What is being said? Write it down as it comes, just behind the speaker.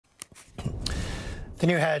The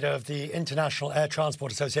new head of the International Air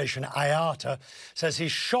Transport Association, IATA, says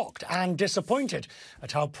he's shocked and disappointed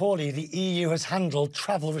at how poorly the EU has handled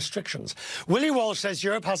travel restrictions. Willie Walsh says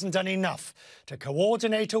Europe hasn't done enough to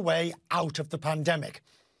coordinate a way out of the pandemic.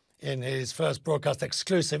 In his first broadcast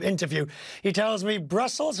exclusive interview, he tells me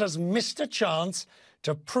Brussels has missed a chance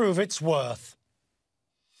to prove its worth.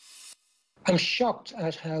 I'm shocked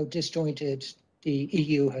at how disjointed the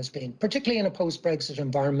EU has been, particularly in a post-Brexit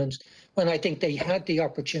environment, when I think they had the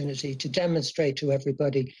opportunity to demonstrate to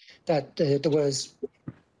everybody that there was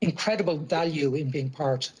incredible value in being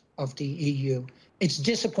part of the EU. It's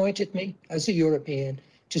disappointed me as a European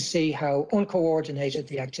to see how uncoordinated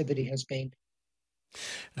the activity has been.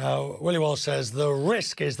 Now, Willie Walsh says the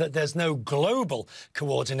risk is that there's no global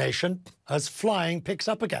coordination as flying picks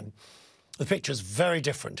up again. The picture's very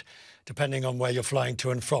different depending on where you're flying to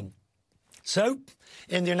and from. So,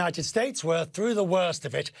 in the United States, we're through the worst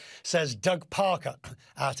of it, says Doug Parker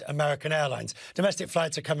at American Airlines. Domestic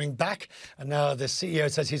flights are coming back, and now the CEO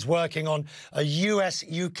says he's working on a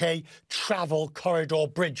US-UK travel corridor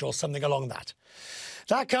bridge or something along that.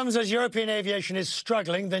 That comes as European aviation is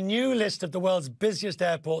struggling. The new list of the world's busiest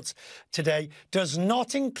airports today does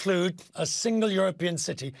not include a single European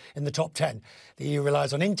city in the top 10. The EU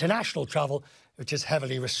relies on international travel, which is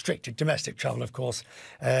heavily restricted. Domestic travel, of course,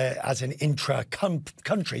 as in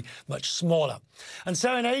intra-country, much smaller. And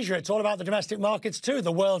so in Asia, it's all about the domestic markets too.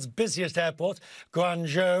 The world's busiest airport,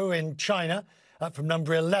 Guangzhou in China, up from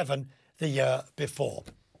number 11 the year before.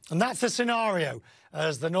 And that's the scenario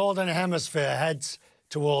as the Northern Hemisphere heads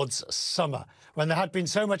towards summer, when there had been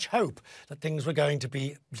so much hope that things were going to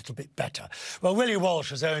be a little bit better. Well, Willie Walsh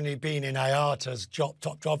has only been in IATA's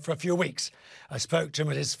top job for a few weeks. I spoke to him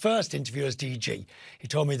at his first interview as DG. He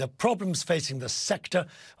told me the problems facing the sector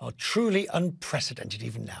are truly unprecedented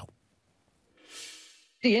even now.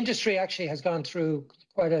 The industry actually has gone through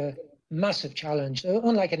quite a massive challenge,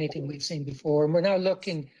 unlike anything we've seen before. And we're now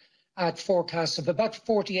looking at forecasts of about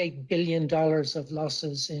 $48 billion of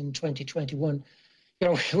losses in 2021.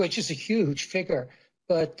 Which is a huge figure,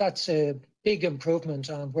 but that's a big improvement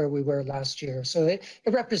on where we were last year. So it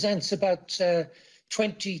represents about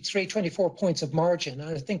 23, 24 points of margin. And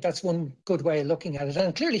I think that's one good way of looking at it. And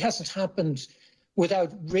it clearly hasn't happened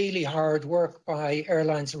without really hard work by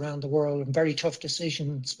airlines around the world and very tough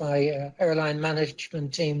decisions by airline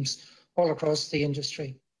management teams all across the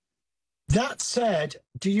industry. That said,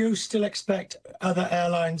 do you still expect other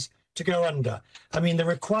airlines to go under? I mean, the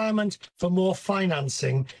requirement for more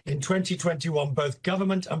financing in 2021, both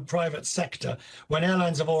government and private sector, when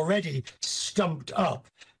airlines have already stumped up,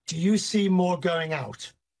 do you see more going out?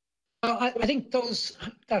 I think those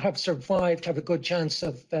that have survived have a good chance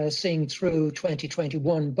of seeing through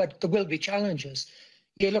 2021, but there will be challenges.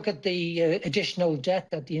 You look at the additional debt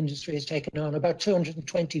that the industry has taken on, about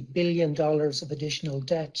 $220 billion of additional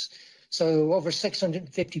debt. So over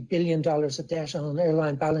 $650 billion of debt on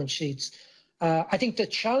airline balance sheets. I think the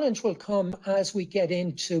challenge will come as we get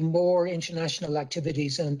into more international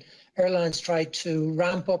activities and airlines try to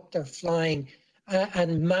ramp up their flying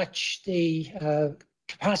and match the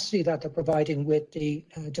capacity that they're providing with the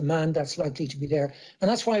demand that's likely to be there.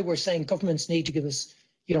 And that's why we're saying governments need to give us,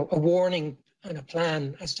 a warning and a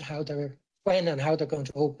plan as to when and how they're going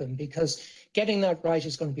to open, because getting that right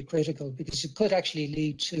is going to be critical, because it could actually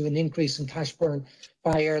lead to an increase in cash burn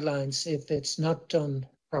by airlines if it's not done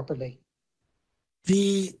properly.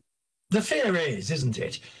 The fear is, isn't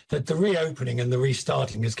it, that the reopening and the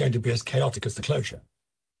restarting is going to be as chaotic as the closure?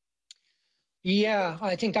 Yeah,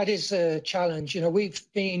 I think that is a challenge. We've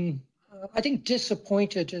been, I think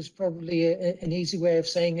disappointed is probably an easy way of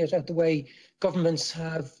saying it, at the way governments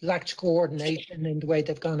have lacked coordination in the way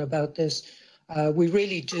they've gone about this. We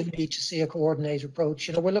really do need to see a coordinated approach.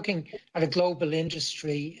 We're looking at a global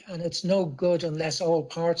industry, and it's no good unless all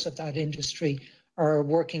parts of that industry are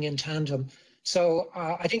working in tandem. So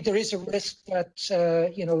I think there is a risk that,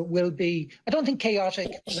 will be, I don't think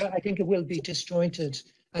chaotic, but I think it will be disjointed.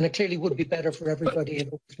 And it clearly would be better for everybody if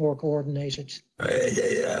it was more coordinated.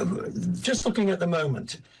 Just looking at the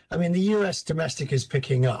moment, I mean, the US domestic is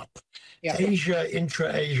picking up. Yeah. Asia,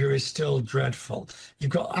 intra-Asia is still dreadful.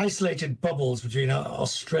 You've got isolated bubbles between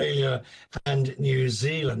Australia and New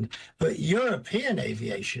Zealand. But European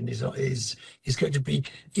aviation is going to be,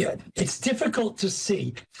 it's difficult to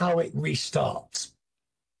see how it restarts.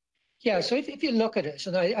 Yeah, so if you look at it,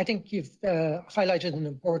 and I think you've highlighted an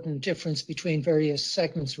important difference between various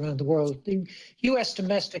segments around the world. The US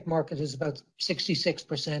domestic market is about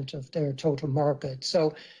 66% of their total market.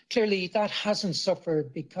 So clearly that hasn't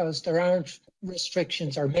suffered because there aren't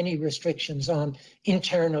restrictions or many restrictions on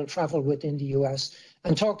internal travel within the US.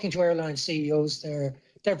 And talking to airline CEOs,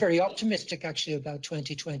 they're very optimistic actually about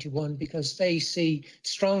 2021 because they see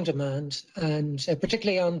strong demand, and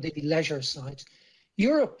particularly on the leisure side.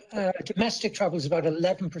 Europe, domestic travel is about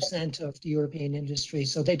 11% of the European industry,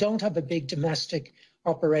 so they don't have a big domestic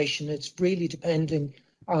operation. It's really depending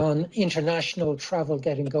on international travel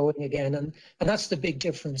getting going again, and that's the big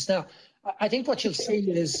difference. Now, I think what you'll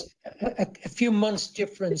see is a few months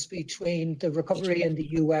difference between the recovery in the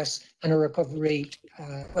US and a recovery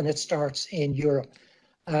when it starts in Europe.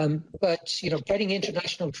 But getting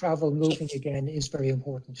international travel moving again is very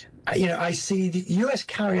important. I see the US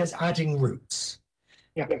carriers adding routes.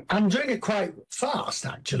 Yeah. I'm doing it quite fast,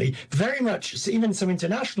 actually, very much, even some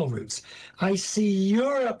international routes. I see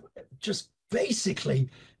Europe just basically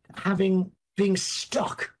being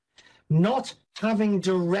stuck, not having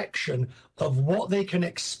direction of what they can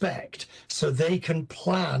expect so they can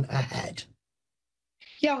plan ahead.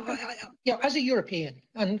 Yeah, as a European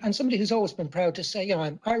and somebody who's always been proud to say,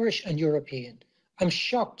 I'm Irish and European, I'm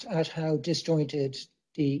shocked at how disjointed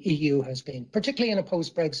the EU has been, particularly in a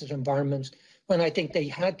post-Brexit environment, when I think they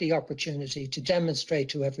had the opportunity to demonstrate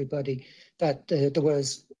to everybody that there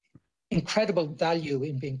was incredible value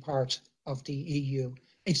in being part of the EU.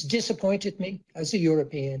 It's disappointed me as a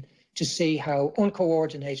European to see how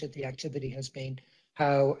uncoordinated the activity has been,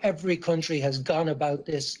 how every country has gone about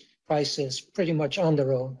this crisis pretty much on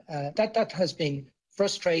their own. That has been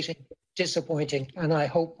frustrating, disappointing, and I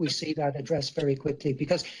hope we see that addressed very quickly.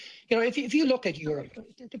 Because, if you look at Europe,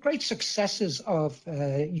 the great successes of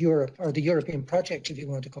Europe, or the European project, if you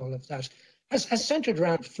want to call it that, has centered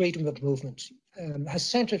around freedom of movement, has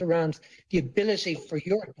centered around the ability for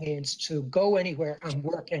Europeans to go anywhere and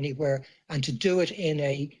work anywhere and to do it in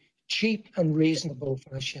a cheap and reasonable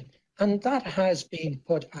fashion. And that has been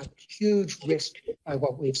put at huge risk by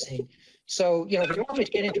what we've seen. So, if you want me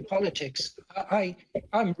to get into politics,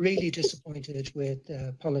 I'm really disappointed with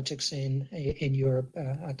politics in Europe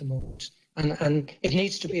at the moment. And it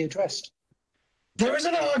needs to be addressed. There is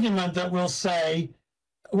an argument that will say,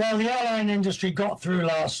 well, the airline industry got through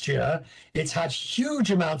last year. It's had huge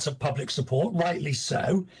amounts of public support, rightly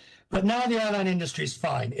so. But now the airline industry is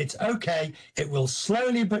fine. It's okay. It will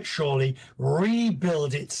slowly but surely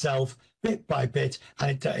rebuild itself bit by bit,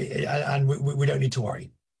 and we don't need to worry.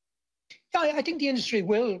 Yeah, I think the industry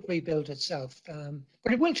will rebuild itself,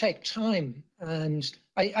 but it will take time. And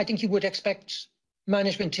I think you would expect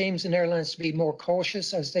management teams and airlines to be more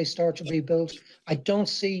cautious as they start to rebuild. I don't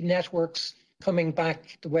see networks coming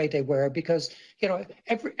back the way they were because,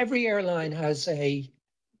 every airline has a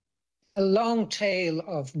long tail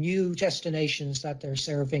of new destinations that they're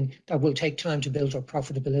serving that will take time to build up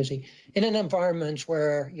profitability in an environment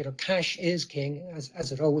where cash is king,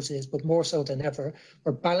 as it always is, but more so than ever,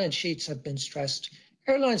 where balance sheets have been stressed.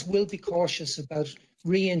 Airlines will be cautious about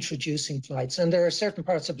reintroducing flights, and there are certain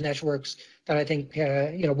parts of networks that I think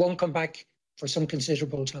won't come back for some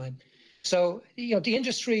considerable time. So the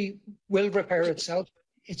industry will repair itself.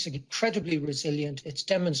 It's incredibly resilient. It's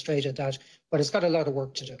demonstrated that, but it's got a lot of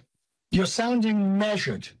work to do. You're sounding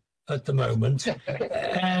measured at the moment.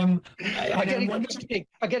 I'm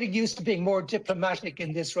getting used to being more diplomatic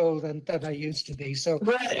in this role than I used to be. So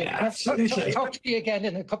absolutely. Talk to me again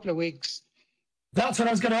in a couple of weeks. That's what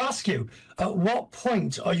I was going to ask you. At what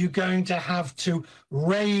point are you going to have to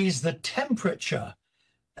raise the temperature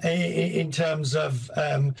in terms of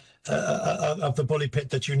the bully pit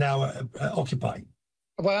that you now occupy?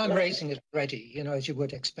 Well, I'm raising it already, as you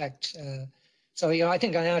would expect. So, I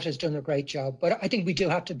think IATA has done a great job, but I think we do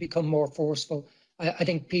have to become more forceful. I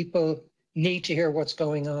think people need to hear what's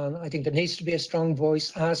going on. I think there needs to be a strong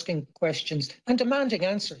voice asking questions and demanding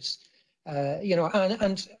answers.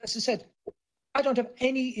 And as I said, I don't have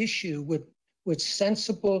any issue with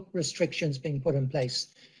sensible restrictions being put in place.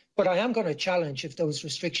 But I am going to challenge if those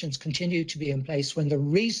restrictions continue to be in place when the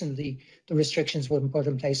reason the restrictions were put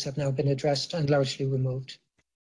in place have now been addressed and largely removed.